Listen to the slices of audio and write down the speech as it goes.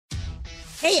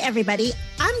Hey, everybody.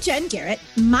 I'm Jen Garrett.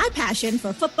 My passion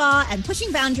for football and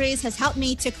pushing boundaries has helped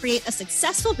me to create a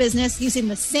successful business using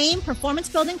the same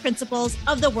performance-building principles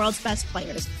of the world's best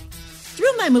players.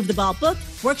 Through my Move the Ball book,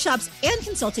 workshops, and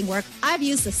consulting work, I've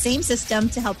used the same system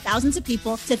to help thousands of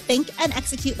people to think and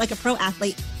execute like a pro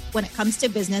athlete when it comes to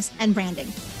business and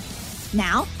branding.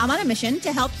 Now, I'm on a mission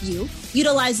to help you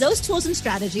utilize those tools and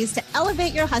strategies to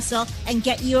elevate your hustle and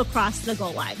get you across the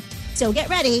goal line. So get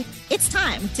ready. It's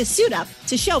time to suit up,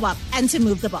 to show up, and to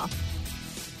move the ball.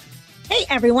 Hey,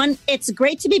 everyone. It's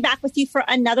great to be back with you for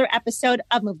another episode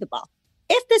of Move the Ball.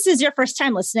 If this is your first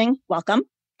time listening, welcome.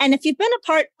 And if you've been a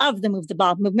part of the Move the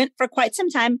Ball movement for quite some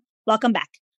time, welcome back.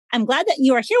 I'm glad that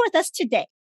you are here with us today.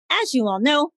 As you all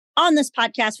know, on this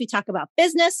podcast, we talk about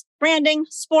business, branding,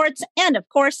 sports, and of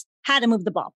course, how to move the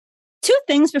ball. Two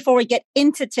things before we get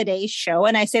into today's show,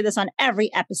 and I say this on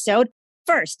every episode.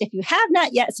 First, if you have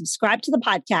not yet subscribed to the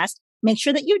podcast, make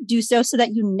sure that you do so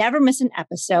that you never miss an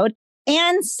episode.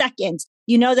 And second,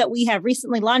 you know that we have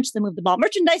recently launched the Move the Ball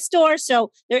merchandise store. So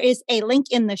there is a link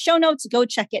in the show notes. Go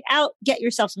check it out, get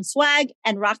yourself some swag,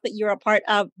 and rock that you're a part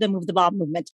of the Move the Ball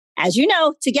movement. As you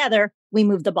know, together, we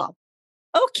move the ball.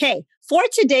 Okay, for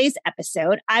today's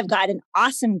episode, I've got an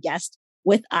awesome guest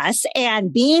with us.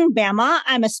 And being Bama,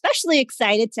 I'm especially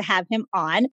excited to have him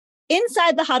on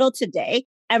Inside the Huddle today.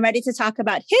 I'm ready to talk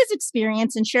about his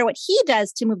experience and share what he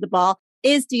does to move the ball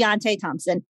is Deontay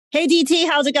Thompson. Hey, DT,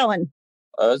 how's it going?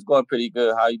 It's going pretty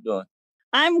good. How you doing?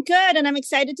 I'm good, and I'm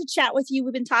excited to chat with you.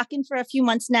 We've been talking for a few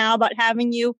months now about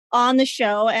having you on the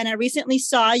show, and I recently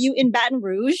saw you in Baton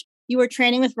Rouge. You were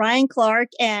training with Ryan Clark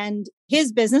and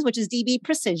his business, which is DB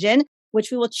Precision,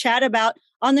 which we will chat about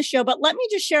on the show. But let me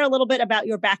just share a little bit about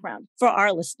your background for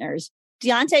our listeners.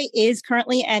 Deontay is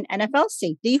currently an NFL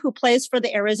safety who plays for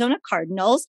the Arizona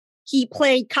Cardinals. He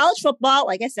played college football,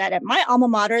 like I said, at my alma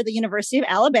mater, the University of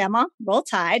Alabama, Roll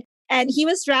Tide. And he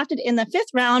was drafted in the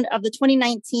 5th round of the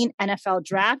 2019 NFL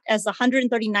draft as the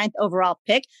 139th overall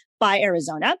pick by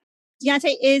Arizona.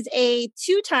 Deontay is a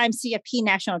 2-time CFP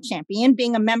national champion,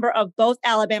 being a member of both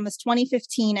Alabama's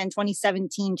 2015 and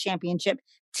 2017 championship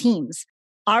teams.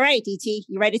 All right, DT,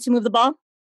 you ready to move the ball?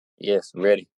 Yes, I'm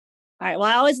ready. All right. Well,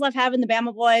 I always love having the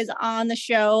Bama boys on the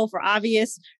show for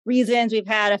obvious reasons. We've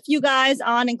had a few guys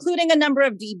on, including a number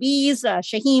of DBs,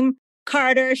 Shaheem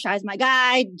Carter, Shai's my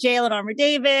guy, Jalen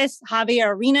Armour-Davis, Javier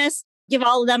Arenas. Give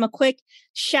all of them a quick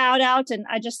shout out. And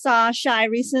I just saw Shai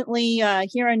recently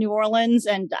here in New Orleans.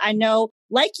 And I know,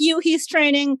 like you, he's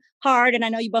training hard. And I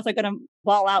know you both are going to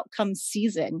ball out come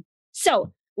season.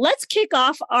 So let's kick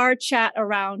off our chat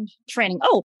around training.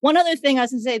 Oh, one other thing I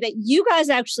was going to say that you guys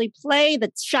actually play the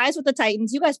Shais with the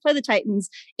Titans. You guys play the Titans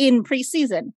in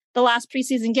preseason, the last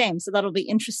preseason game. So that'll be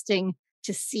interesting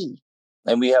to see.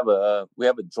 And we have a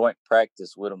joint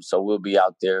practice with them. So we'll be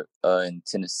out there in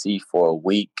Tennessee for a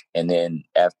week. And then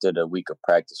after the week of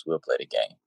practice, we'll play the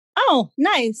game. Oh,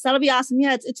 nice. That'll be awesome.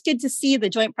 Yeah, it's good to see the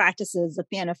joint practices that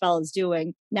the NFL is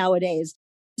doing nowadays.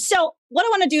 So what I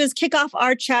want to do is kick off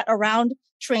our chat around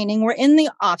training. We're in the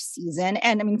off season.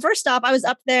 And I mean, first off, I was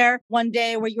up there one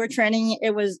day where you were training.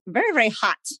 It was very, very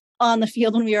hot on the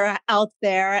field when we were out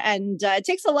there. And it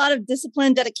takes a lot of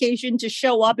discipline, dedication to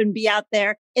show up and be out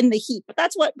there in the heat. But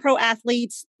that's what pro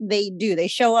athletes, they do. They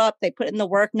show up, they put in the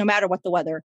work no matter what the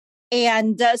weather.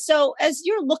 And so as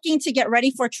you're looking to get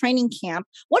ready for training camp,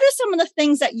 what are some of the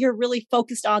things that you're really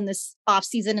focused on this off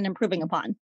season and improving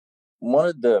upon? One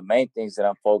of the main things that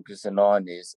I'm focusing on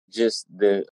is just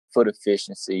the foot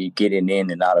efficiency, getting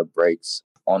in and out of breaks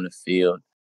on the field.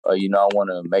 I want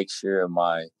to make sure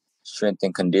my strength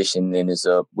and conditioning is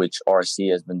up, which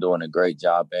RC has been doing a great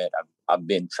job at. I've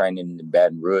been training in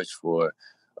Baton Rouge for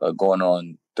going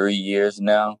on 3 years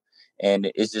now,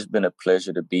 and it's just been a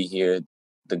pleasure to be here.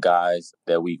 The guys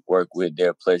that we work with, they're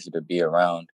a pleasure to be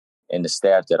around, and the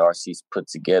staff that RC's put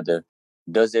together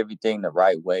does everything the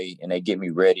right way, and they get me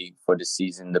ready for the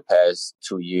season the past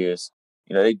 2 years.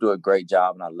 They do a great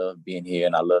job, and I love being here,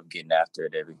 and I love getting after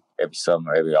it every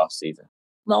summer, every off season.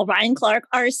 Well, Ryan Clark,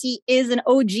 RC, is an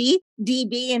OG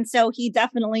DB, and so he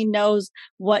definitely knows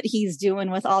what he's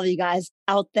doing with all of you guys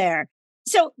out there.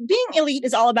 So being elite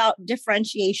is all about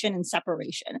differentiation and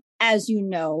separation, as you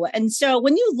know. And so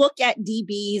when you look at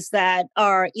DBs that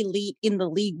are elite in the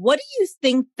league, what do you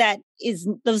think that is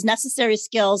those necessary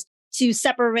skills to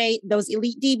separate those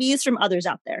elite DBs from others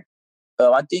out there?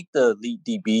 I think the elite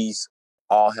DBs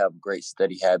all have great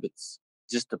study habits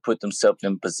just to put themselves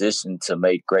in position to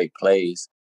make great plays.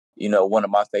 One of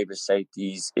my favorite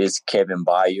safeties is Kevin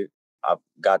Byard. I've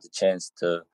got the chance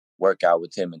to work out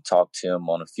with him and talk to him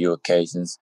on a few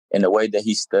occasions. And the way that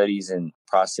he studies and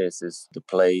processes the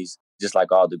plays just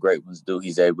like all the great ones do.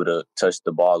 He's able to touch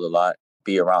the ball a lot,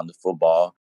 be around the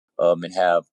football, and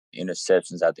have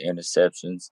interceptions after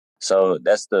interceptions. So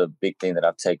that's the big thing that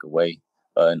I've taken away.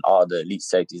 And all the elite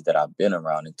safeties that I've been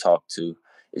around and talked to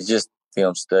is just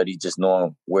film study, just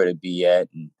knowing where to be at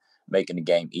and making the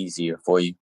game easier for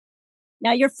you.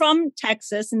 Now, you're from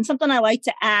Texas, and something I like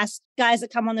to ask guys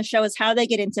that come on the show is how they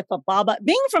get into football. But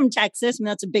being from Texas, I mean,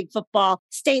 that's a big football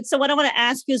state. So what I want to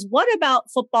ask you is, what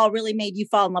about football really made you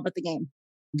fall in love with the game?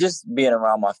 Just being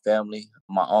around my family,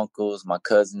 my uncles, my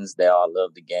cousins, they all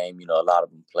love the game. You know, a lot of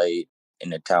them played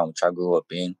in the town which I grew up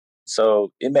in.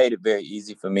 So it made it very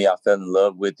easy for me. I fell in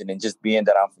love with it. And just being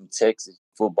that I'm from Texas,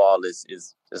 football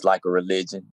is like a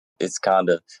religion. It's kind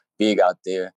of big out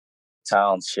there.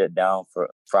 Towns shut down for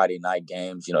Friday night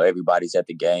games. You know, everybody's at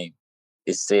the game.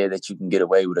 It's said that you can get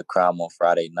away with a crime on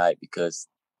Friday night because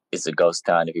it's a ghost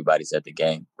town. Everybody's at the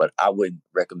game. But I wouldn't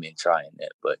recommend trying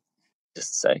that. But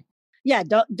just to say. Yeah,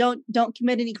 don't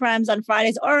commit any crimes on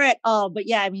Fridays or at all. But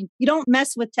yeah, I mean, you don't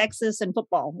mess with Texas and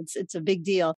football. It's a big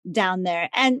deal down there.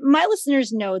 And my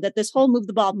listeners know that this whole Move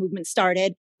the Ball movement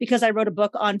started because I wrote a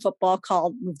book on football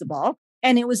called Move the Ball.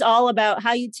 And it was all about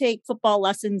how you take football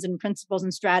lessons and principles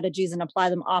and strategies and apply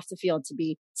them off the field to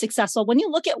be successful. When you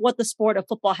look at what the sport of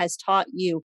football has taught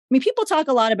you, I mean, people talk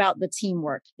a lot about the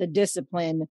teamwork, the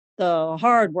discipline, the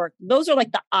hard work. Those are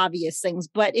like the obvious things.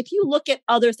 But if you look at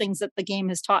other things that the game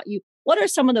has taught you, what are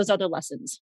some of those other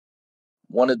lessons?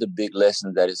 One of the big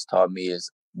lessons that it's taught me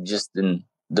is just in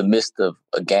the midst of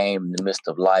a game, in the midst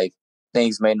of life,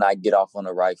 things may not get off on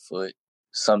the right foot.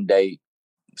 Someday,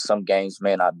 some games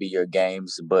may not be your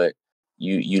games, but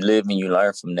you live and you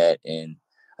learn from that. And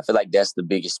I feel like that's the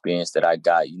big experience that I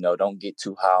got. You know, don't get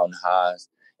too high on the highs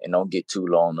and don't get too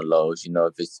low on the lows. You know,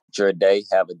 if it's your day,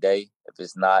 have a day. If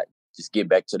it's not, just get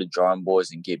back to the drawing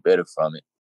boards and get better from it.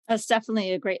 That's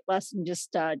definitely a great lesson.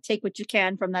 Just take what you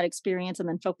can from that experience and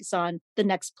then focus on the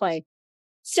next play.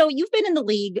 So you've been in the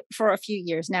league for a few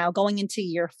years now, going into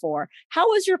year 4.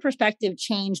 How has your perspective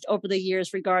changed over the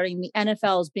years regarding the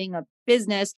NFL as being a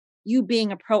business, you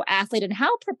being a pro athlete, and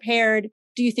how prepared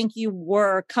do you think you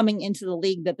were coming into the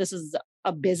league that this is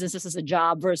a business, this is a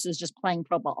job versus just playing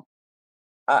pro ball?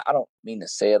 I don't mean to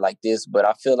say it like this, but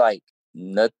I feel like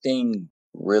nothing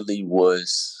really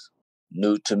was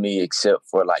new to me except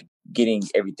for like getting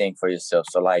everything for yourself.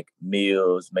 So like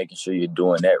meals, making sure you're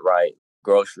doing that right,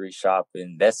 grocery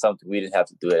shopping. That's something we didn't have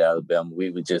to do at Alabama. We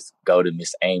would just go to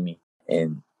Miss Amy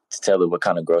and tell her what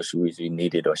kind of groceries we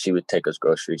needed, or she would take us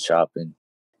grocery shopping.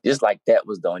 Just like that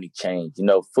was the only change. You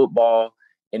know, football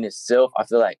in itself, I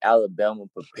feel like Alabama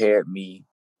prepared me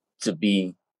to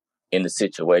be in the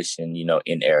situation, you know,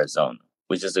 in Arizona,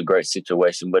 which is a great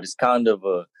situation, but it's kind of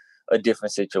a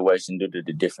different situation due to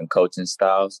the different coaching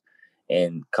styles.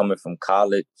 And coming from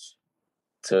college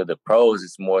to the pros,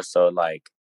 it's more so like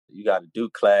you got to do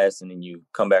class and then you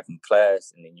come back from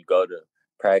class and then you go to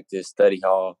practice, study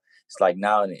hall. It's like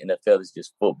now in the NFL, it's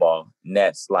just football. And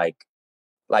that's like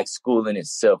school in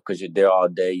itself because you're there all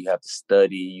day. You have to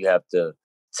study. You have to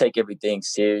take everything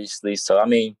seriously. So, I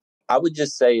mean, I would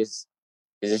just say is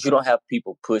that you don't have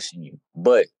people pushing you.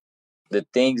 But the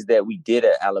things that we did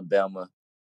at Alabama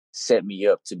set me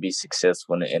up to be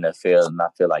successful in the NFL. And I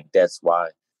feel like that's why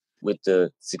with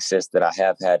the success that I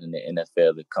have had in the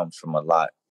NFL, it comes from a lot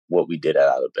what we did at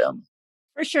Alabama.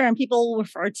 For sure. And people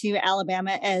refer to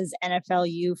Alabama as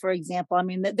NFLU, for example. I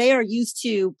mean, they are used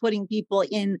to putting people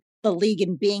in the league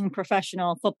and being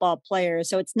professional football players.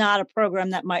 So it's not a program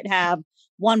that might have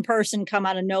one person come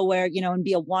out of nowhere, you know, and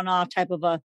be a one-off type of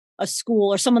a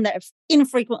school or someone that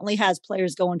infrequently has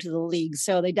players go into the league.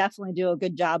 So they definitely do a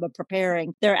good job of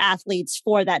preparing their athletes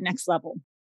for that next level.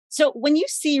 So when you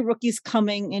see rookies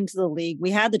coming into the league, we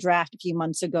had the draft a few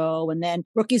months ago, and then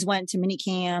rookies went to mini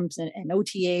camps and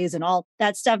OTAs and all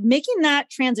that stuff. Making that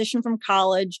transition from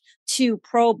college to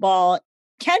pro ball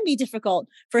can be difficult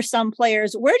for some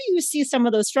players. Where do you see some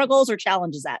of those struggles or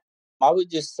challenges at? I would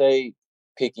just say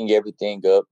picking everything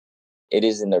up. It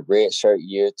is in the red shirt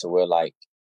year to where like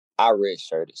I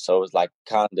redshirted. So it's like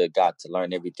kind of got to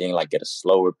learn everything like at a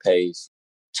slower pace,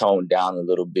 tone down a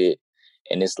little bit.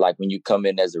 And it's like when you come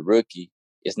in as a rookie,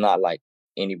 it's not like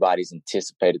anybody's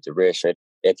anticipated to redshirt.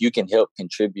 If you can help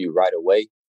contribute right away,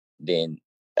 then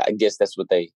I guess that's what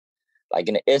they, like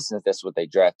in essence, that's what they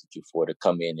drafted you for, to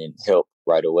come in and help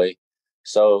right away.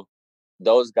 So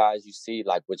those guys you see,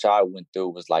 like which I went through,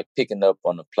 was like picking up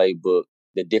on the playbook,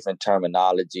 the different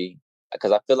terminology.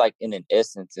 Because I feel like in an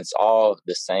essence, it's all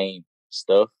the same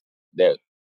stuff that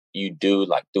you do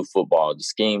like through football. The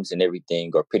schemes and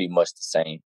everything are pretty much the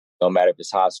same. No matter if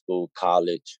it's high school,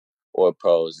 college, or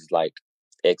pros, it's like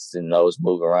X's and O's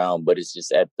move around, but it's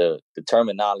just at the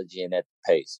terminology and at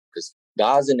the pace. Because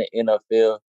guys in the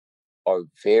NFL are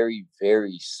very,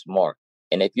 very smart.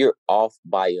 And if you're off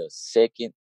by a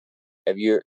second, if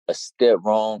you're a step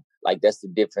wrong, like that's the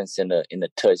difference in a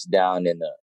touchdown and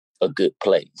a good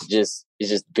play. It's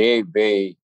just very,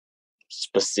 very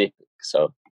specific.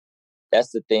 So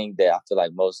that's the thing that I feel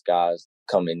like most guys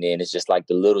coming in. It's just like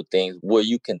the little things where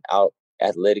you can out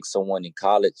athletic someone in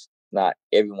college. Not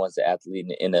everyone's an athlete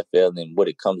in the NFL, and what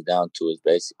it comes down to is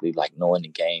basically like knowing the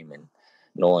game and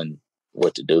knowing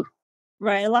what to do.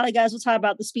 Right. A lot of guys will talk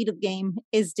about the speed of the game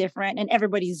is different and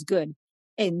everybody's good.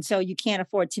 And so you can't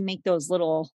afford to make those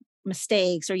little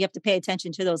mistakes or you have to pay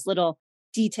attention to those little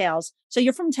details. So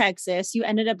you're from Texas. You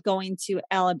ended up going to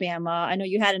Alabama. I know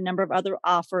you had a number of other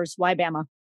offers. Why Bama?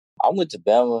 I went to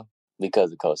Bama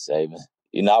because of Coach Saban.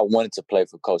 I wanted to play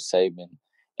for Coach Saban,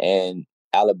 and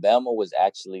Alabama was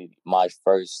actually my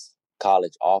first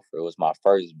college offer. It was my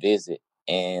first visit,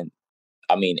 and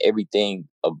I mean everything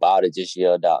about it just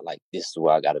yelled out like, "This is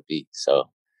where I got to be." So,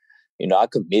 I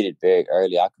committed very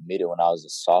early. I committed when I was a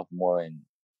sophomore in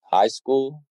high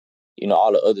school.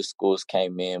 All the other schools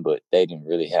came in, but they didn't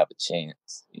really have a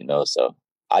chance. So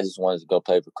I just wanted to go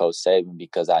play for Coach Saban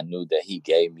because I knew that he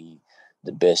gave me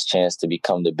the best chance to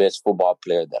become the best football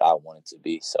player that I wanted to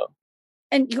be. So,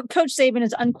 And Coach Saban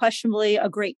is unquestionably a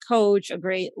great coach, a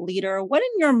great leader. What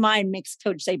in your mind makes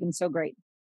Coach Saban so great?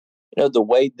 the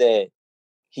way that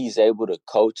he's able to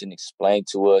coach and explain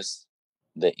to us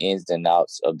the ins and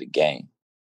outs of the game.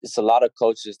 It's a lot of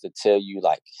coaches to tell you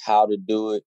like how to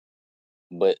do it,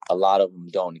 but a lot of them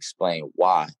don't explain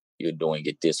why you're doing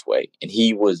it this way. And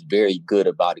he was very good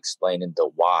about explaining the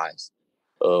whys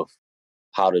of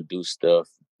how to do stuff,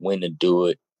 when to do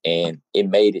it. And it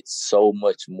made it so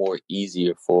much more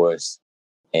easier for us.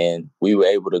 And we were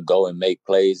able to go and make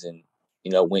plays and,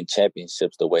 win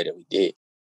championships the way that we did.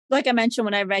 Like I mentioned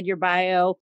when I read your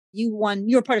bio, you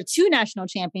were part of two national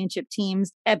championship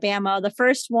teams at Bama. The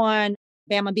first one,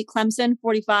 Bama beat Clemson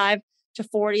 45-40.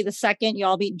 The second, you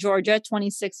all beat Georgia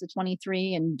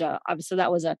 26-23. And obviously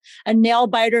that was a nail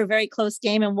biter, very close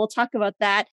game. And we'll talk about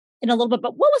that in a little bit.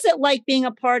 But what was it like being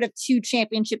a part of two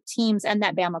championship teams and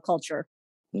that Bama culture?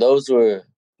 Those were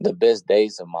the best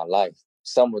days of my life.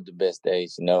 Some of the best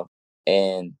days,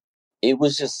 and it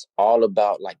was just all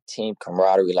about like team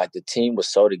camaraderie. Like the team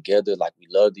was so together, like we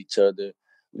loved each other.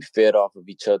 We fed off of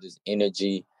each other's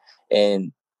energy.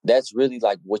 And that's really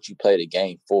like what you play the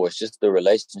game for. It's just the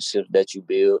relationships that you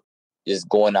build, just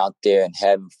going out there and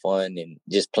having fun and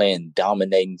just playing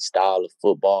dominating style of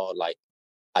football. Like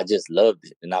I just loved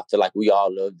it. And I feel like we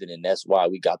all loved it. And that's why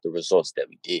we got the results that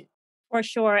we did. For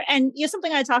sure. And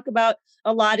something I talk about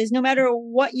a lot is no matter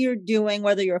what you're doing,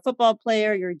 whether you're a football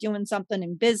player, you're doing something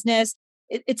in business,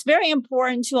 it's very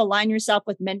important to align yourself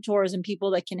with mentors and people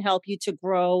that can help you to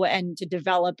grow and to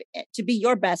develop to be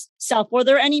your best self. Were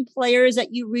there any players that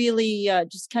you really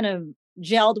just kind of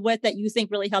gelled with that you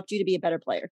think really helped you to be a better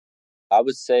player? I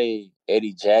would say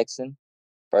Eddie Jackson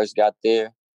first got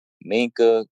there.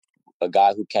 Minka, a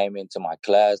guy who came into my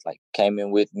class, like came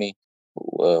in with me.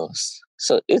 Well,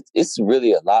 so it's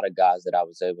really a lot of guys that I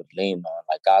was able to lean on,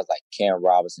 like guys like Cam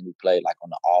Robinson who played like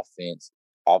on the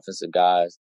offensive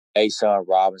guys. Sean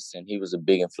Robinson, he was a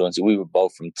big influence. We were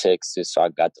both from Texas, so I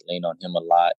got to lean on him a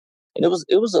lot. And it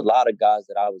was a lot of guys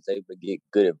that I was able to get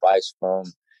good advice from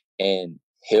and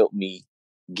help me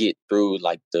get through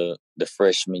like the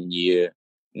freshman year,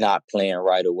 not playing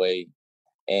right away,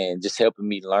 and just helping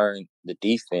me learn the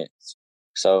defense.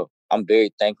 So I'm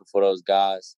very thankful for those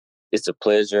guys. It's a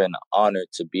pleasure and an honor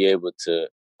to be able to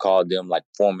call them like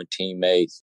former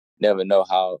teammates. Never know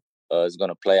how it's going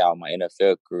to play out my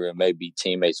NFL career. Maybe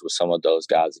teammates with some of those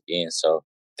guys again. So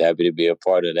happy to be a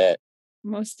part of that.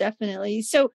 Most definitely.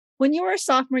 So when you were a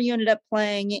sophomore, you ended up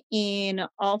playing in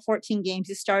all 14 games.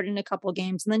 You started in a couple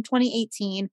games. And then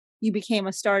 2018, you became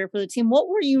a starter for the team. What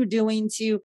were you doing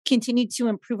to continue to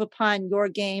improve upon your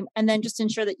game and then just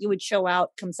ensure that you would show out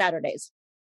come Saturdays?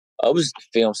 I was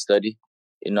film study.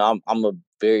 I'm a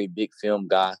very big film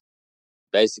guy.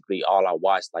 Basically, all I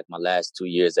watched, like my last 2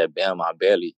 years at Bama, I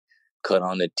barely cut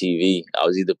on the TV. I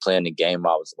was either playing the game or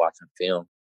I was watching film.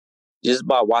 Just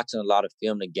by watching a lot of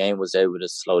film, the game was able to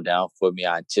slow down for me.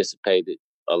 I anticipated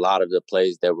a lot of the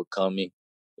plays that were coming.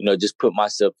 Just put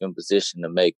myself in position to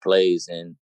make plays,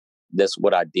 and that's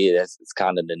what I did. It's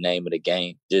kind of the name of the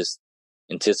game. Just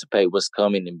anticipate what's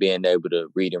coming and being able to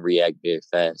read and react very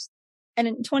fast. And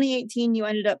in 2018, you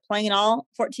ended up playing in all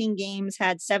 14 games,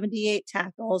 had 78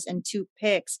 tackles and 2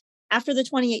 picks. After the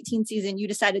 2018 season, you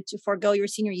decided to forego your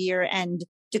senior year and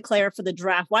declare for the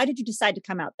draft. Why did you decide to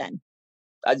come out then?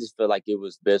 I just felt like it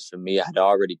was best for me. I had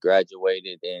already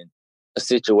graduated in a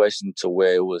situation to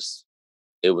where it was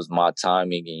my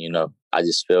timing, and I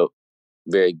just felt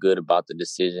very good about the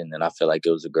decision, and I feel like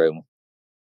it was a great one.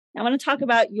 I want to talk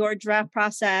about your draft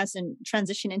process and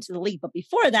transition into the league. But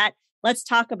before that, let's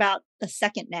talk about the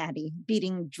second Natty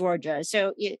beating Georgia.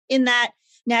 So in that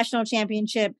national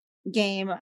championship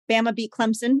game, Bama beat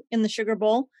Clemson in the Sugar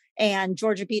Bowl and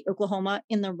Georgia beat Oklahoma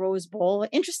in the Rose Bowl.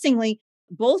 Interestingly,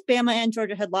 both Bama and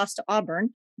Georgia had lost to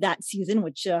Auburn that season,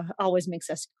 which always makes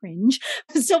us cringe.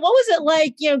 So what was it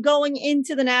like, going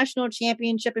into the national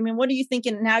championship? I mean, what are you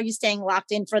thinking and how are you staying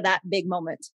locked in for that big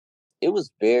moment? It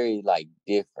was very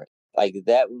different. Like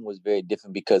that one was very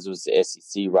different because it was the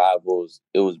SEC rivals.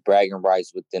 It was bragging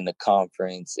rights within the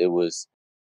conference. It was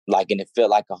and it felt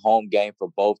like a home game for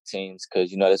both teams because,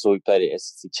 that's where we played the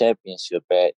SEC championship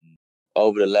at. And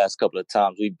over the last couple of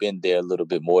times, we've been there a little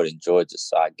bit more than Georgia.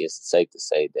 So I guess it's safe to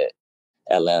say that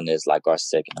Atlanta is like our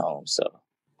second home. So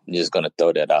I'm just going to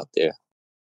throw that out there.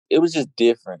 It was just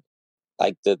different.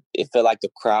 It felt like the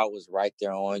crowd was right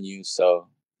there on you. So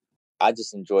I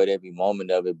just enjoyed every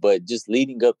moment of it. But just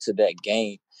leading up to that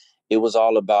game, it was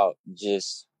all about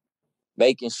just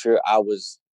making sure I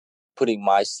was putting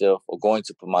myself or going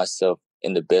to put myself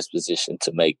in the best position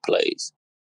to make plays.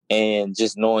 And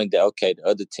just knowing that, okay, the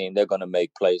other team, they're going to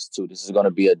make plays too. This is going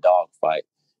to be a dogfight.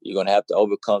 You're going to have to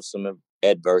overcome some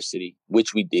adversity,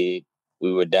 which we did.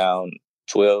 We were down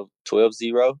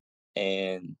 12-0,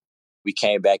 and we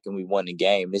came back and we won the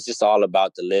game. It's just all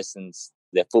about the lessons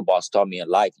that football's taught me in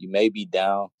life. You may be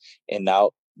down and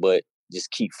out, but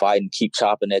just keep fighting, keep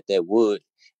chopping at that wood,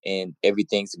 and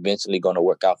everything's eventually going to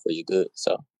work out for you good.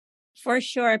 So. For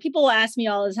sure. People will ask me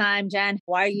all the time, Jen,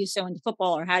 why are you so into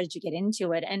football or how did you get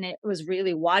into it? And it was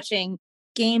really watching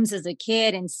games as a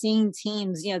kid and seeing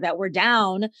teams, that were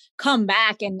down come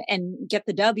back and get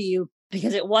the W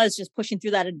because it was just pushing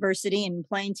through that adversity and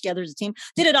playing together as a team.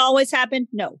 Did it always happen?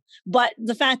 No. But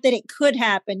the fact that it could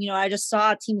happen, I just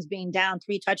saw teams being down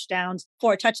 4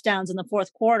 touchdowns in the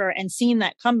fourth quarter and seeing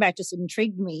that comeback just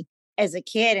intrigued me as a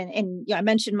kid. And I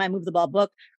mentioned my Move the Ball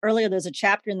book earlier. There's a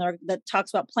chapter in there that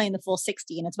talks about playing the full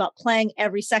 60, and it's about playing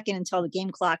every second until the game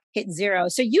clock hit 0.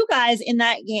 So you guys in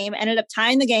that game ended up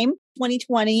tying the game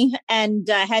 2020 and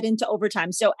head into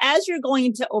overtime. So as you're going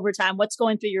into overtime, what's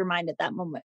going through your mind at that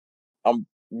moment? I'm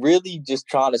really just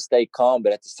trying to stay calm,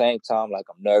 but at the same time, I'm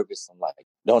nervous. I'm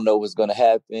don't know what's going to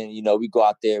happen. We go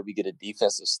out there, we get a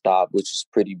defensive stop, which is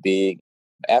pretty big.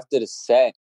 After the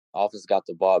sack, offense got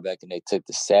the ball back and they took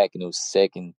the sack and it was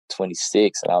 2nd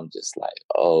 26. And I'm just like,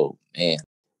 oh, man.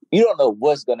 You don't know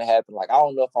what's going to happen. I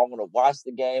don't know if I want to watch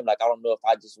the game. I don't know if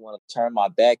I just want to turn my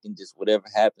back and just whatever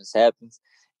happens, happens.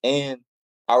 And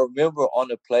I remember on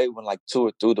the play when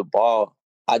Tua threw the ball,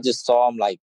 I just saw him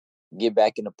get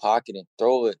back in the pocket and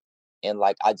throw it. And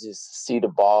I just see the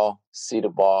ball.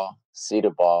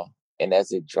 And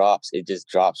as it drops, it just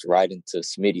drops right into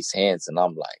Smitty's hands. And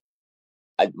I'm like,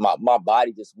 my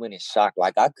body just went in shock.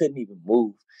 I couldn't even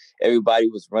move. Everybody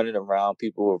was running around.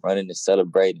 People were running and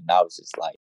celebrating. I was just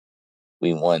like,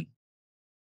 we won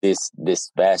this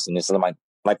fashion. This is my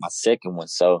second one.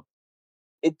 So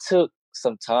it took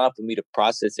some time for me to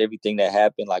process everything that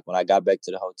happened. When I got back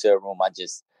to the hotel room, I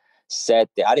just sat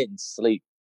there. I didn't sleep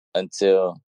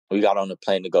until we got on the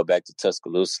plane to go back to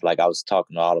Tuscaloosa. I was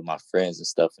talking to all of my friends and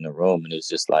stuff in the room, and it was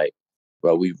just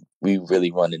bro, we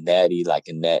really won the Natty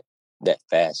in that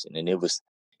fashion. And it was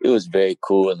very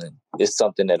cool, and it's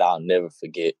something that I'll never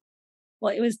forget.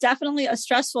 Well, it was definitely a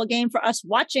stressful game for us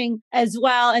watching as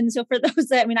well. And so for those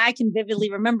that, I can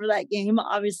vividly remember that game,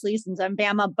 obviously, since I'm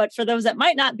Bama, but for those that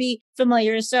might not be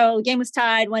familiar, so the game was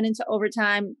tied, went into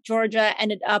overtime. Georgia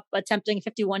ended up attempting a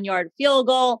 51-yard field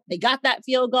goal. They got that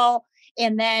field goal.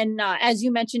 And then, as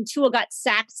you mentioned, Tua got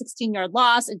sacked, 16-yard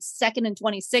loss. It's 2nd and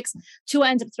 26. Tua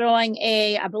ends up throwing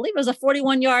I believe it was a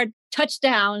 41-yard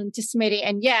touchdown to Smitty.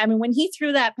 And yeah, when he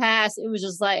threw that pass, it was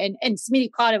just and Smitty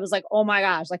caught it, was like, oh my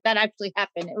gosh, that actually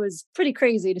happened. It was pretty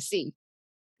crazy to see.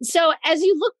 So as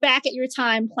you look back at your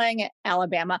time playing at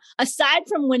Alabama, aside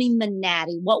from winning the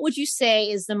Natty, what would you say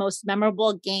is the most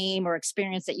memorable game or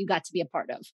experience that you got to be a part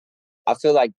of? I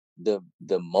feel like the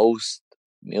most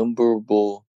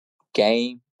memorable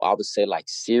game, I would say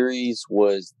series,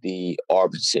 was the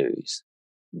Auburn series.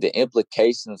 The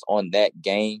implications on that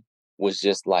game was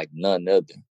just none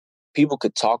other. People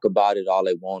could talk about it all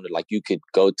they wanted. You could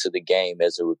go to the game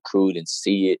as a recruit and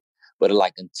see it, but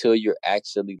until you're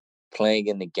actually playing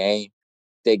in the game,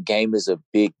 that game is a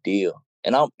big deal.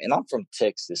 And I'm from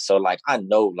Texas, so I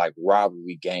know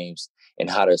rivalry games and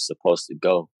how they're supposed to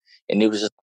go. And it was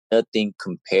just nothing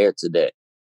compared to that.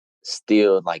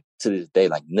 still, like, to this day,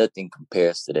 like, nothing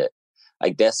compares to that.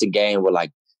 Like, that's a game where,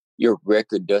 like, your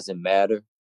record doesn't matter.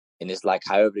 And it's like,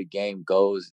 however the game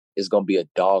goes, it's going to be a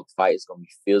dog fight. It's going to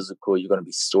be physical. You're going to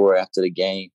be sore after the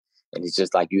game. And it's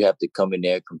just like you have to come in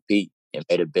there and compete and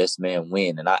may the best man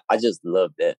win. And I just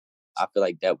love that. I feel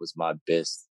like that was my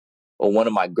best, or one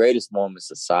of my greatest moments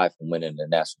aside from winning the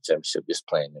national championship, is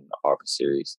playing in the Auburn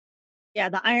series. Yeah,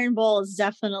 the Iron Bowl is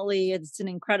definitely, it's an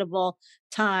incredible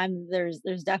time. There's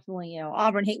definitely,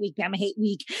 Auburn hate week, Bama hate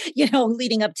week,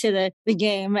 leading up to the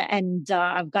game. And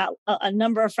I've got a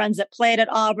number of friends that played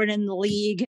at Auburn in the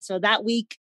league. So that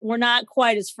week we're not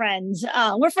quite as friends.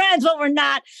 We're friends, but we're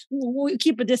not. We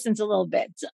keep a distance a little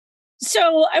bit.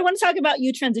 So I want to talk about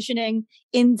you transitioning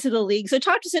into the league. So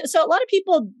so a lot of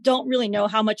people don't really know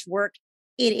how much work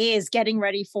it is getting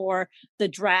ready for the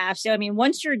draft. So, I mean,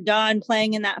 once you're done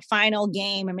playing in that final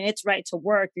game, I mean, it's right to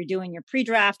work. You're doing your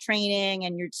pre-draft training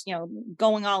and you're,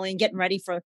 going all in, getting ready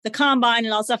for the combine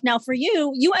and all stuff. Now for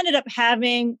you ended up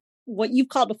having what you've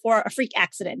called before a freak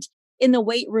accident in the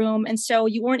weight room. And so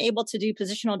you weren't able to do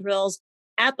positional drills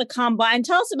at the combine.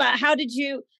 Tell us about how did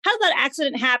that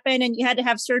accident happen and you had to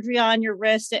have surgery on your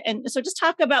wrist? And so just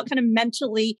talk about kind of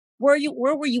mentally, where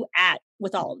were you at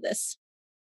with all of this?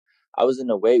 I was in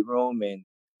the weight room and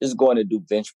just going to do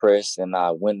bench press, and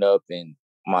I went up and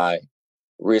my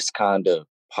wrist kind of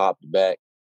popped back.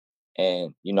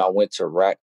 And, I went to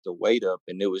rack the weight up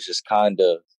and it was just kind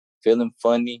of feeling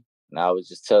funny. And I was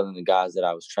just telling the guys that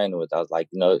I was training with, I was like,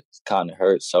 it kind of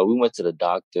hurt. So we went to the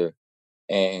doctor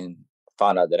and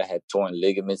found out that I had torn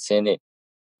ligaments in it.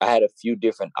 I had a few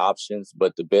different options,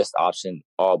 but the best option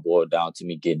all boiled down to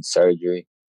me getting surgery,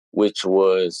 which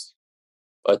was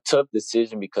a tough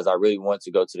decision because I really wanted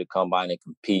to go to the combine and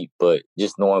compete, but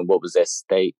just knowing what was at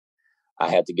stake,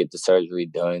 I had to get the surgery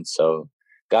done. So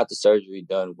got the surgery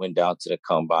done, went down to the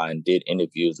combine, did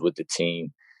interviews with the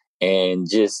team, and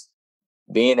just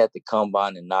being at the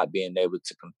combine and not being able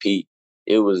to compete,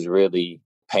 it was really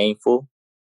painful.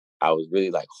 I was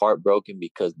really like heartbroken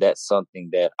because that's something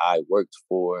that I worked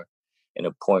for and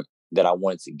a point that I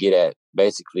wanted to get at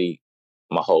basically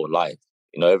my whole life.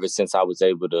 Ever since I was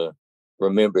able to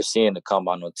remember seeing the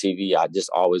combine on TV, I just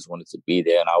always wanted to be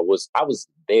there. And I was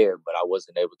there, but I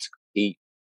wasn't able to compete.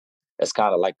 That's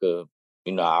kind of like a,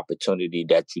 opportunity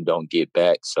that you don't get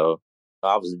back. So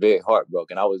I was very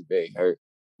heartbroken. I was very hurt.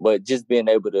 But just being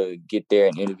able to get there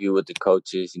and interview with the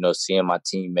coaches, seeing my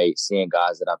teammates, seeing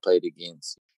guys that I played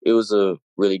against, it was a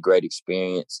really great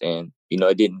experience. And,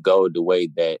 it didn't go the way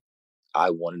that I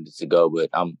wanted it to go, but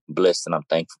I'm blessed and I'm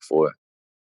thankful for it.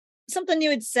 Something you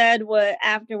had said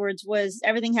afterwards was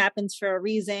everything happens for a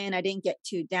reason. I didn't get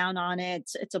too down on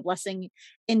it. It's a blessing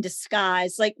in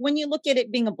disguise. Like when you look at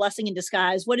it being a blessing in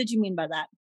disguise, what did you mean by that?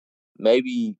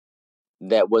 Maybe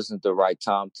that wasn't the right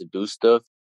time to do stuff.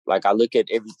 Like I look at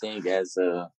everything as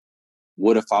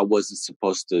what if I wasn't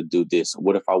supposed to do this? Or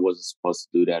what if I wasn't supposed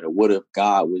to do that? Or what if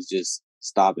God was just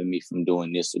stopping me from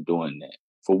doing this or doing that?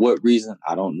 For what reason?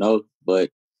 I don't know. But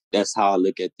that's how I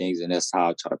look at things and that's how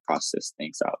I try to process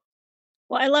things out.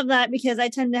 Well, I love that because I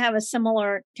tend to have a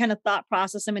similar kind of thought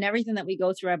process. I mean, everything that we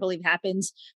go through, I believe,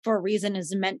 happens for a reason,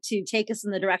 is meant to take us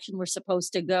in the direction we're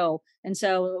supposed to go. And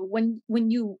so when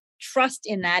you trust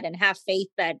in that and have faith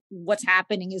that what's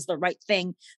happening is the right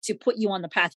thing to put you on the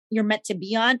path you're meant to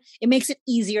be on, it makes it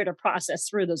easier to process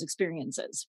through those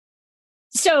experiences.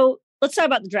 So let's talk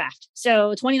about the draft.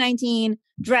 So 2019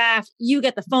 draft, you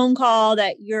get the phone call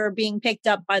that you're being picked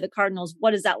up by the Cardinals.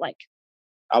 What is that like?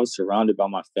 I was surrounded by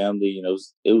my family.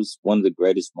 It was one of the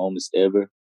greatest moments ever.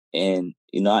 And,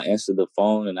 I answered the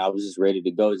phone and I was just ready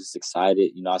to go, just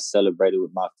excited. I celebrated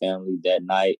with my family that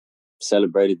night,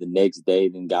 celebrated the next day,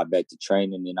 then got back to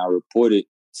training. And I reported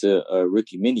to a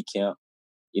rookie minicamp.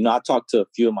 I talked to a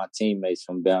few of my teammates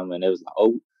from Bama and it was like,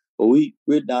 oh, well,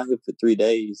 we're down here for 3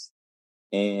 days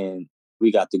and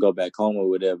we got to go back home or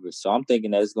whatever. So I'm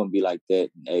thinking that it's going to be like that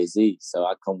in AZ. So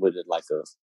I come with it like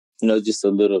just a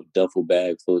little duffel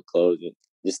bag full of clothes,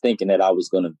 just thinking that I was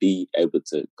going to be able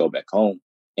to go back home.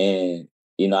 And,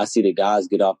 I see the guys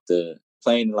get off the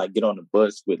plane and like get on the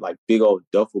bus with like big old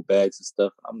duffel bags and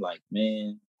stuff. I'm like,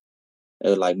 man,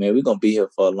 they're like, man, we're going to be here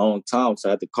for a long time. So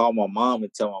I had to call my mom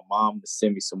and tell my mom to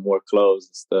send me some more clothes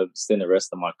and stuff, send the rest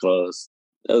of my clothes.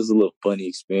 That was a little funny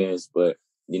experience. But,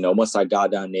 once I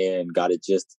got down there and got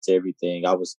adjusted to everything,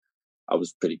 I was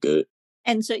pretty good.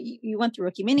 And so you went through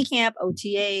rookie minicamp,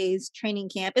 OTAs, training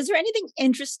camp. Is there anything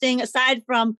interesting aside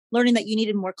from learning that you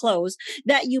needed more clothes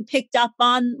that you picked up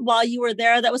on while you were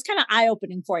there that was kind of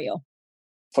eye-opening for you?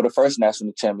 For the first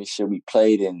national championship, we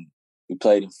played in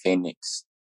Phoenix,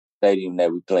 stadium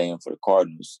that we play in for the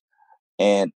Cardinals.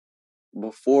 And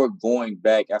before going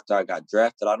back after I got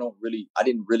drafted, I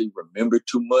didn't really remember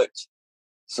too much.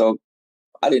 So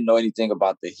I didn't know anything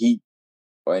about the heat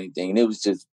or anything. And it was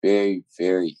just very,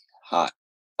 very hot.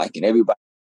 Like, and everybody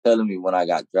telling me when I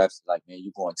got drafted, like, man,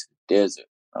 you going to the desert.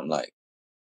 I'm like,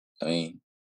 I mean,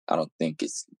 I don't think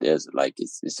it's the desert. Like,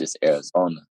 it's just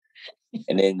Arizona.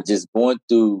 And then just going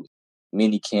through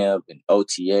mini camp and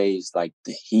OTAs, like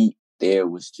the heat there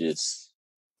was just,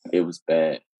 it was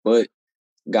bad. But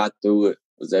got through it,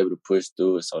 was able to push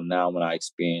through it. So now when I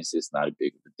experience it, it's not a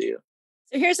big of a deal.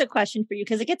 So here's a question for you,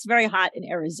 because it gets very hot in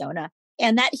Arizona,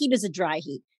 and that heat is a dry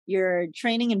heat. You're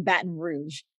training in Baton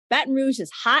Rouge. Baton Rouge is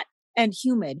hot and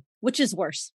humid. Which is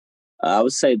worse? I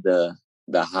would say the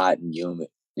hot and humid,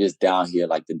 just down here,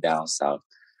 like the down south.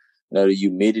 You know, the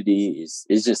humidity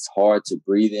is just hard to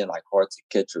breathe in, like hard to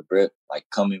catch your breath. Like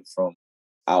coming from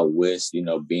out west, you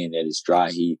know, being that it's dry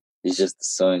heat, it's just the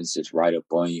sun's just right up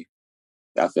on you.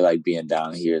 I feel like being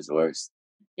down here is worse.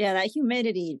 Yeah, that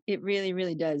humidity, it really,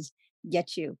 really does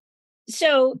get you.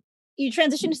 So you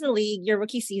transitioned to the league, your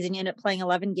rookie season, you ended up playing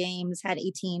 11 games, had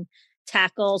 18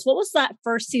 tackles. What was that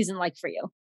first season like for you?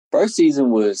 First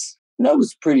season was, you know, it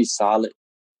was pretty solid.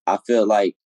 I feel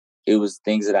like it was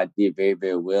things that I did very,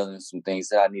 very well and some things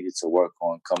that I needed to work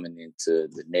on coming into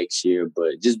the next year.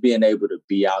 But just being able to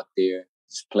be out there,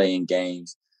 just playing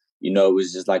games, you know, it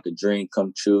was just like a dream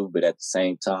come true. But at the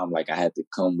same time, like I had to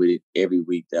come with it every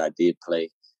week that I did play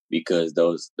because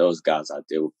those guys out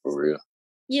there were for real.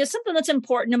 You know, something that's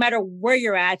important no matter where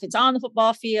you're at, if it's on the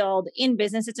football field, in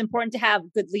business, it's important to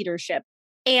have good leadership.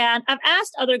 And I've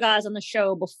asked other guys on the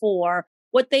show before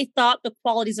what they thought the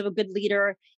qualities of a good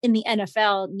leader in the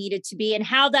NFL needed to be and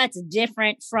how that's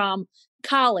different from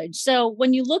college. So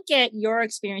when you look at your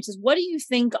experiences, what do you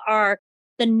think are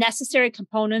the necessary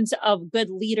components of good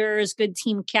leaders, good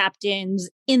team captains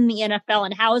in the NFL?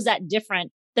 And how is that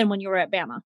different than when you were at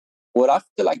Bama? Well, I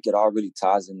feel like it all really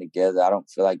ties in together. I don't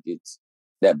feel like it's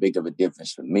that big of a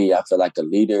difference for me. I feel like a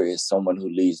leader is someone who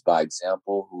leads by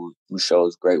example, who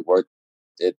shows great work,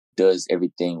 that does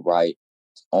everything right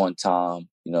on time,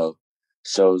 you know,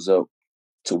 shows up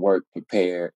to work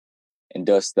prepared and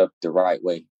does stuff the right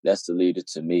way. That's the leader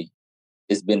to me.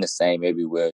 It's been the same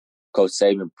everywhere. Coach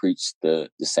Saban preached the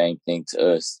same thing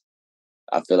to us.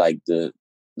 I feel like the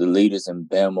leaders in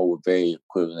Bama were very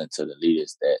equivalent to the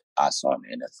leaders that I saw in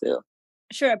the NFL.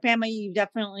 Sure, at Bama, you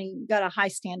definitely got a high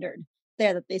standard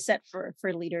there that they set for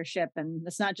leadership. And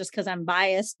it's not just because I'm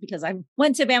biased because I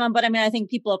went to Bama, but I mean, I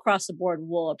think people across the board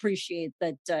will appreciate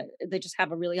that they just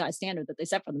have a really high standard that they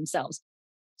set for themselves.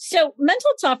 So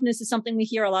mental toughness is something we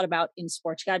hear a lot about in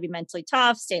sports. You got to be mentally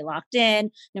tough, stay locked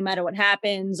in, no matter what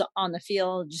happens on the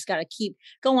field, just got to keep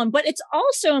going. But it's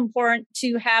also important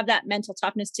to have that mental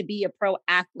toughness to be a pro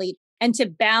athlete and to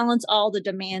balance all the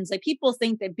demands. Like people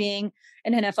think that being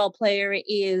an NFL player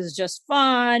is just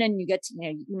fun and you get to, you know,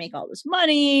 you make all this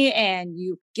money and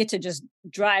you get to just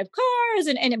drive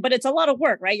cars but it's a lot of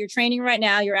work, right? You're training right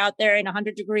now. You're out there in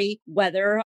 100-degree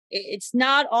weather. It's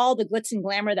not all the glitz and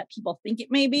glamour that people think it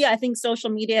may be. I think social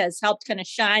media has helped kind of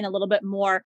shine a little bit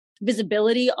more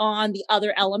visibility on the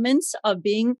other elements of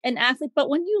being an athlete. But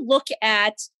when you look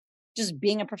at just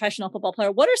being a professional football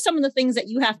player, what are some of the things that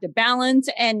you have to balance?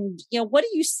 And, you know, what do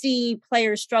you see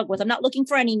players struggle with? I'm not looking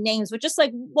for any names, but just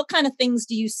like what kind of things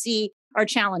do you see are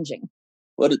challenging?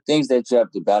 Well, the things that you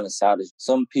have to balance out is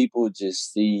some people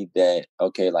just see that,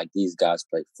 okay, like these guys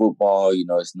play football, you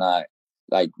know, it's not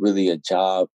like really a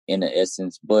job in the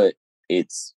essence, but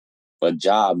it's a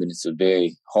job and it's a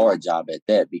very hard job at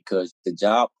that because the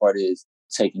job part is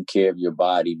taking care of your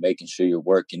body, making sure you're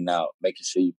working out, making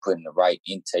sure you're putting the right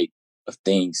intake of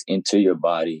things into your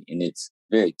body. And it's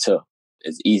very tough,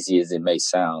 as easy as it may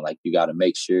sound. Like you got to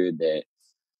make sure that,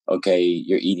 okay,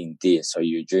 you're eating this or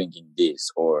you're drinking this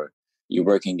or you're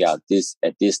working out this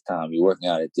at this time, you're working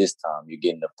out at this time, you're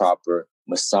getting the proper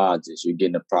massages, you're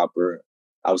getting the proper,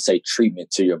 I would say,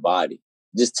 treatment to your body,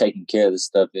 just taking care of the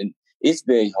stuff. And it's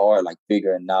very hard, like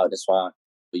figuring out. That's why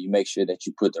you make sure that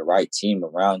you put the right team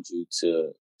around you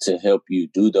to help you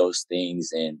do those things.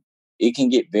 And it can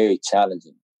get very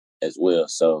challenging as well.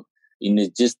 So, you know,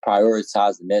 just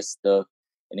prioritizing that stuff.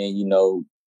 And then, you know,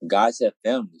 guys have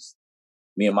families.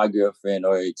 Me and my girlfriend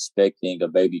are expecting a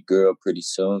baby girl pretty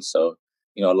soon. So,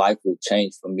 you know, life will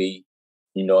change for me,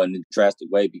 you know, in a drastic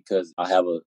way because I have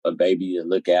a baby to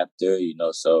look after, you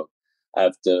know, so I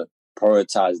have to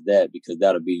prioritize that because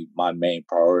that'll be my main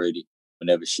priority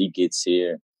whenever she gets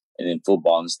here. And then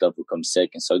football and stuff will come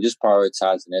second. So just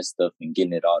prioritizing that stuff and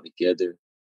getting it all together,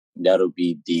 that'll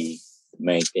be the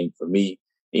main thing for me.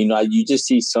 You know, you just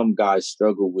see some guys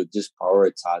struggle with just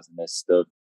prioritizing that stuff.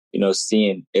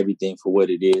 seeing everything for what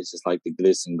it is, just like the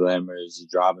glitz and glamours,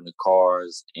 driving the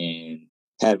cars and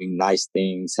having nice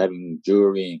things, having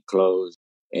jewelry and clothes.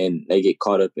 And they get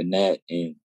caught up in that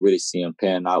and really see them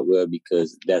pan out well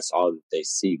because that's all that they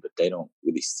see, but they don't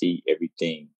really see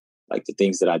everything, like the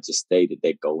things that I just stated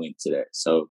that go into that.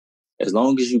 So as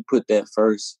long as you put that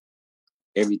first,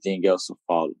 everything else will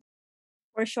follow.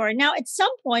 For sure. Now, at some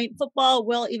point, football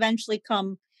will eventually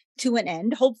come to an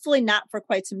end, hopefully not for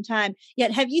quite some time.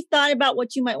 Yet, have you thought about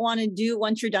what you might want to do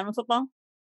once you're done with football?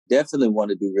 Definitely want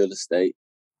to do real estate.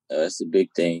 That's a big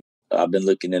thing. I've been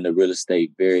looking into real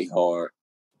estate very hard.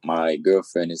 My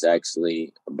girlfriend is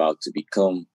actually about to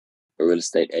become a real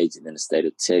estate agent in the state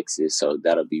of Texas, so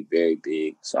that'll be very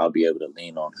big. So I'll be able to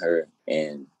lean on her,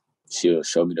 and she'll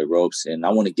show me the ropes. And I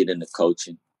want to get into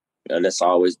coaching. That's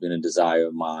always been a desire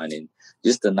of mine, and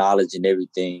just the knowledge and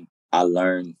everything I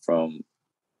learned from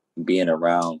being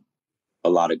around a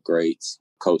lot of greats,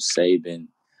 Coach Saban,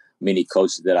 many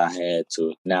coaches that I had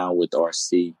to now with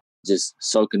RC, just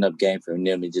soaking up game from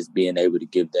them and just being able to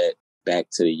give that back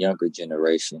to the younger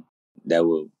generation. That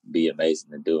will be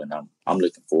amazing to do, and I'm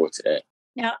looking forward to that.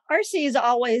 Now, RC is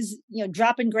always,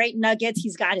 dropping great nuggets.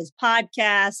 He's got his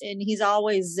podcast and he's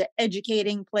always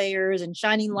educating players and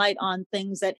shining light on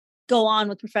things that go on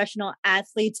with professional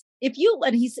athletes. And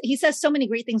he says so many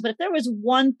great things, but if there was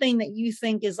one thing that you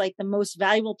think is like the most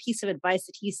valuable piece of advice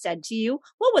that he said to you,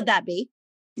 what would that be?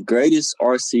 The greatest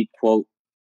RC quote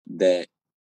that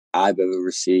I've ever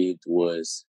received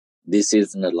was, "This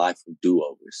isn't a life of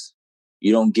do-overs."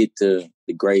 You don't get the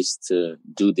grace to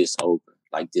do this over,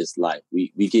 like this life.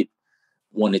 We get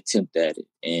one attempt at it.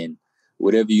 And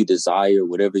whatever you desire,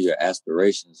 whatever your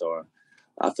aspirations are,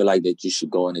 I feel like that you should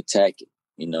go and attack it.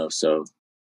 So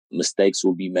mistakes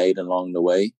will be made along the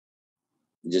way.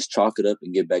 Just chalk it up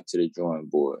and get back to the drawing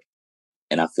board.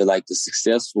 And I feel like the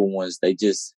successful ones,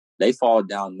 they fall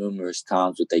down numerous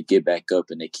times, but they get back up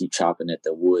and they keep chopping at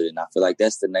the wood. And I feel like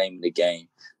that's the name of the game.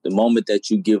 The moment that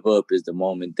you give up is the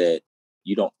moment that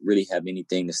you don't really have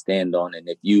anything to stand on. And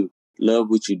if you love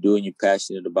what you do and you're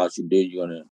passionate about what you do, you're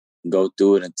going to go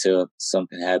through it until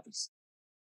something happens.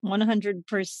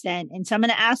 100%. And so I'm going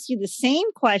to ask you the same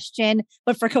question,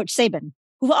 but for Coach Saban,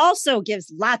 who also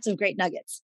gives lots of great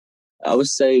nuggets. I would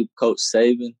say Coach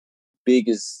Saban,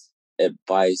 biggest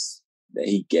advice that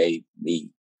he gave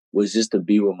me was just to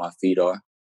be where my feet are.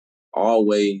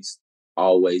 Always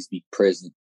be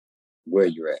present where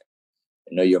you're at.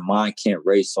 Your mind can't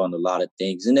race on a lot of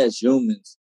things. And as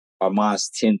humans, our minds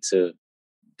tend to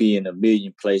be in a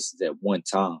million places at one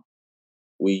time.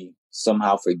 We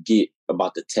somehow forget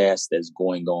about the task that's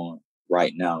going on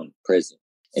right now in the present.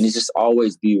 And it's just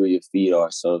always be where your feet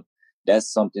are. So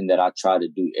that's something that I try to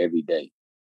do every day.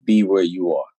 Be where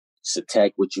you are. Just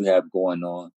attack what you have going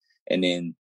on and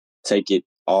then take it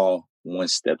all one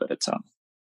step at a time.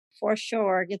 For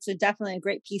sure. It's definitely a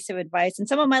great piece of advice. And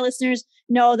some of my listeners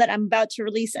know that I'm about to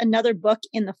release another book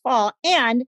in the fall.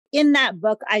 And in that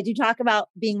book, I do talk about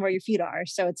being where your feet are.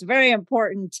 So it's a very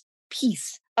important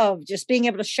piece of just being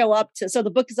able to show up to. So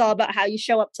the book is all about how you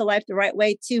show up to life the right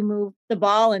way to move the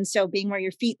ball. And so being where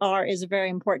your feet are is a very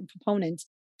important component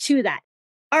to that.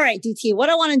 All right, DT, what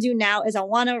I want to do now is I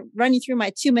want to run you through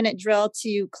my 2-minute drill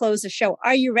to close the show.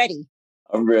 Are you ready?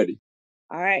 I'm ready.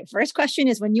 All right. First question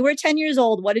is, when you were 10 years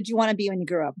old, what did you want to be when you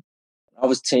grew up? When I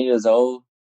was 10 years old,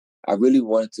 I really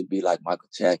wanted to be like Michael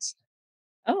Jackson.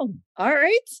 Oh, all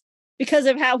right. Because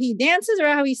of how he dances or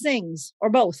how he sings, or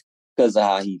both? Because of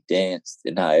how he danced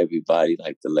and how everybody,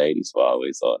 like the ladies, were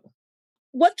always on him.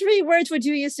 What 3 words would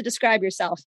you use to describe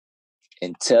yourself?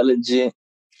 Intelligent,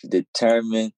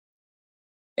 determined,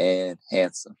 and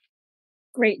handsome.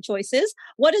 Great choices.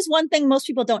 What is one thing most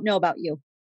people don't know about you?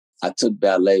 I took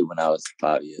ballet when I was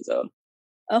 5 years old.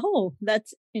 Oh,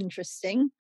 that's interesting.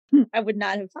 I would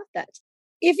not have thought that.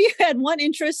 If you had one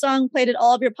intro song played at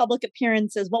all of your public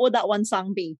appearances, what would that one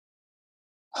song be?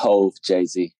 Hove,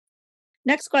 Jay-Z.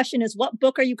 Next question is, what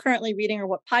book are you currently reading or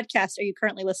what podcast are you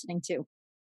currently listening to?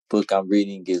 Book I'm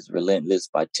reading is Relentless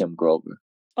by Tim Grover.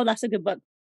 Oh, that's a good book.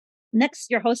 Next,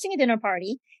 you're hosting a dinner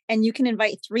party and you can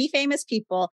invite 3 famous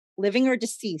people, living or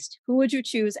deceased. Who would you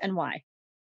choose and why?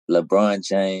 LeBron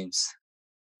James,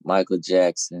 Michael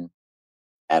Jackson,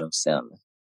 Adam Sandler.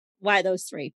 Why those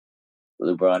 3?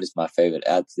 LeBron is my favorite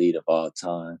athlete of all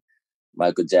time.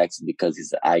 Michael Jackson because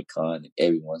he's an icon and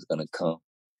everyone's going to come.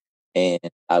 And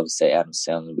I would say Adam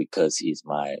Sandler because he's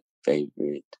my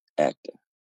favorite actor.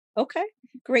 Okay,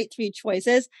 great 3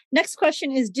 choices. Next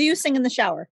question is, do you sing in the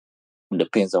shower? It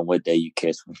depends on what day you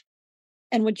catch me.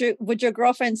 And would your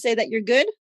girlfriend say that you're good?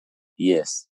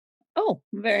 Yes. Oh,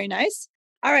 very nice.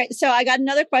 All right, so I got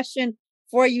another question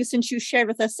for you since you shared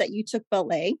with us that you took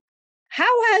ballet. How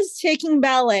has taking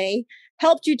ballet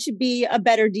helped you to be a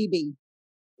better DB?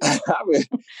 I really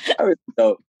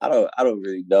don't. I don't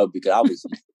really know because I was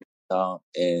young,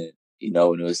 and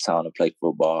when it was time to play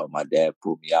football, my dad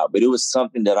pulled me out. But it was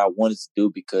something that I wanted to do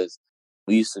because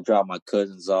we used to drop my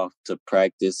cousins off to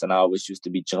practice, and I always used to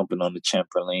be jumping on the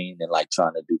trampoline and like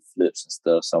trying to do flips and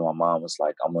stuff. So my mom was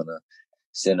like, "I'm gonna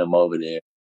send them over there."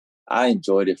 I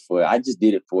enjoyed it I just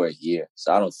did it for a year,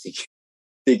 so I don't think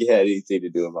it had anything to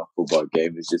do with my football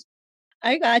game. It's just.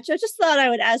 I gotcha. I just thought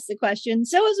I would ask the question.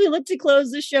 So as we look to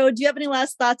close the show, do you have any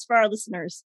last thoughts for our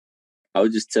listeners? I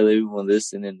would just tell everyone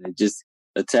listening to just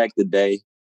attack the day.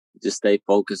 Just stay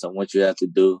focused on what you have to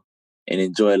do and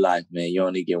enjoy life, man. You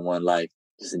only get one life.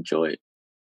 Just enjoy it.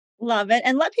 Love it.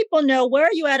 And let people know, where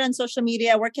are you at on social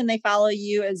media? Where can they follow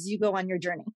you as you go on your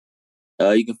journey?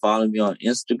 You can follow me on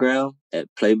Instagram at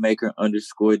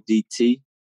playmaker_DT.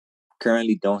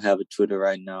 Currently don't have a Twitter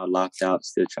right now, locked out,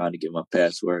 still trying to get my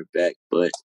password back,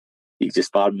 but you can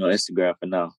just follow me on Instagram for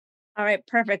now. All right,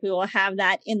 perfect. We will have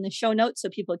that in the show notes so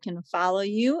people can follow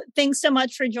you. Thanks so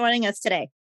much for joining us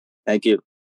today. Thank you.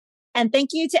 And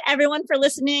thank you to everyone for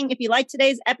listening. If you like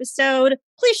today's episode,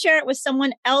 please share it with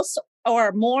someone else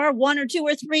or more, 1 or 2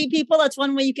 or 3 people. That's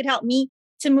one way you could help me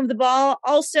to move the ball.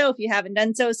 Also, if you haven't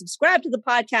done so, subscribe to the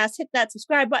podcast, hit that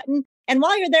subscribe button. And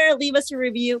while you're there, leave us a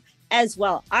review as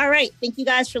well. All right. Thank you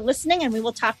guys for listening, and we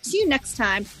will talk to you next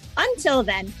time. Until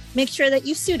then, make sure that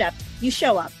you suit up, you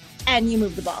show up, and you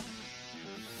move the ball.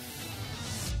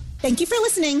 Thank you for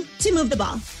listening to Move the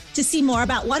Ball. To see more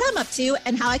about what I'm up to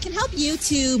and how I can help you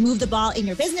to move the ball in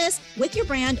your business, with your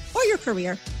brand, or your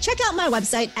career, check out my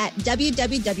website at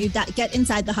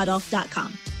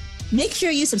www.getinsidethehuddle.com. Make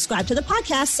sure you subscribe to the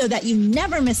podcast so that you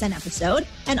never miss an episode,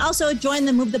 and also join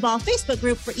the Move the Ball Facebook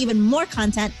group for even more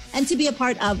content and to be a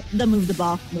part of the Move the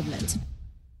Ball movement.